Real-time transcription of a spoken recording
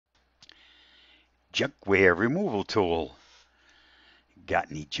Junkware removal tool.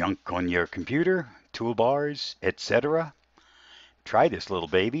 Got any junk on your computer, toolbars, etc.? Try this little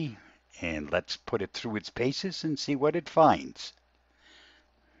baby and let's put it through its paces and see what it finds.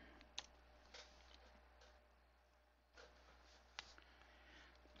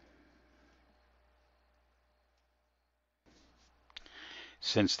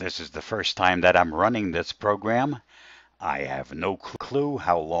 Since this is the first time that I'm running this program, I have no clue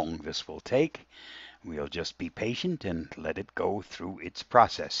how long this will take. We'll just be patient and let it go through its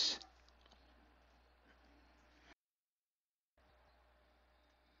process.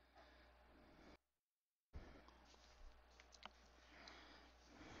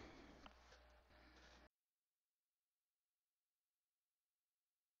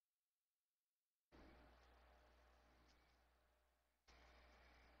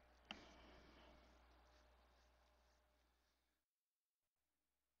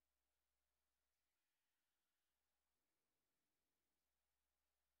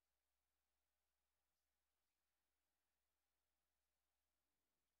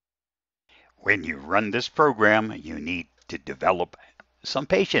 When you run this program, you need to develop some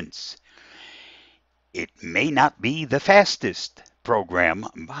patience. It may not be the fastest program,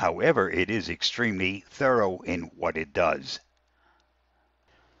 however, it is extremely thorough in what it does.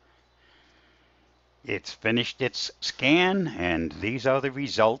 It's finished its scan, and these are the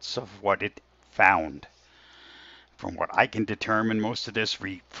results of what it found. From what I can determine, most of this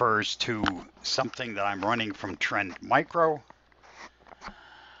refers to something that I'm running from Trend Micro.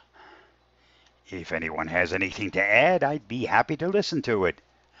 If anyone has anything to add, I'd be happy to listen to it.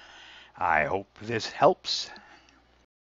 I hope this helps.